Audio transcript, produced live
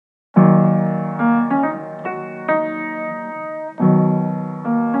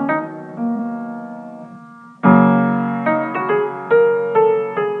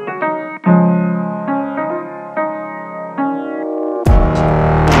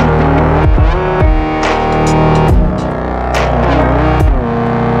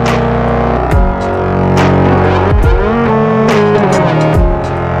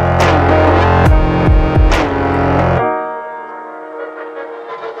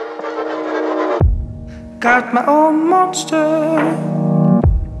got my own monster,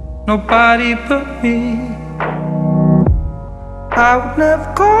 nobody but me. I would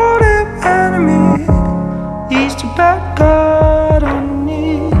never call him enemy. He's the bad God on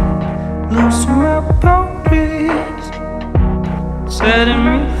me, loosen my boundaries, setting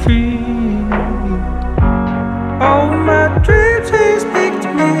me free. All my dreams he speaks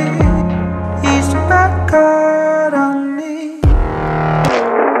to me. He's the bad God on me.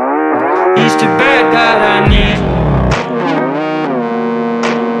 He's the bad God I need.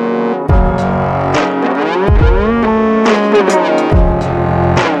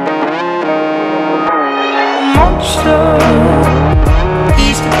 Monster,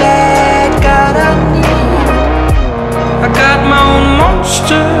 he's the bad God I need. I got my own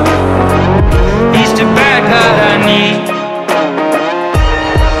monster, he's the bad God I need.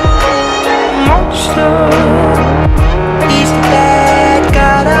 Monster, he's the bad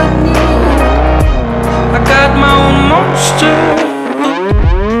God I need. I got my own monster,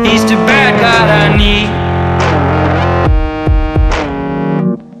 he's the bad God I need.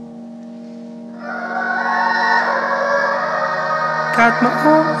 Got my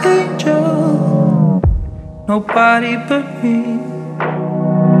own angel, nobody but me.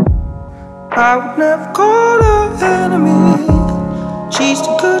 I would never call her enemy. She's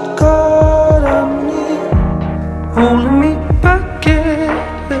the good God on me, holding me back,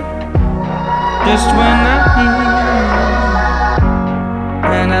 just when I need.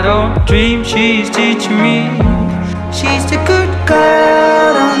 And I don't dream she's teaching me. She's the good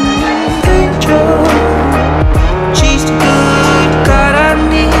God on me, angel. She's the good God I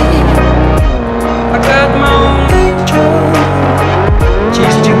need. I got my own angel.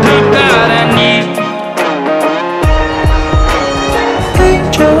 She's the good God I need.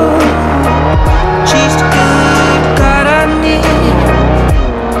 Angel. She's the good God I need.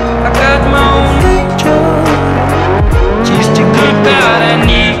 I got my own angel. She's the good God I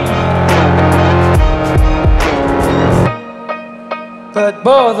need. But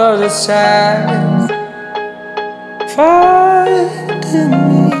both of the sides fighting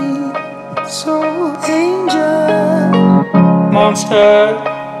me. So angel, monster,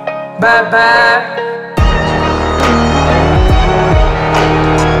 bye bye.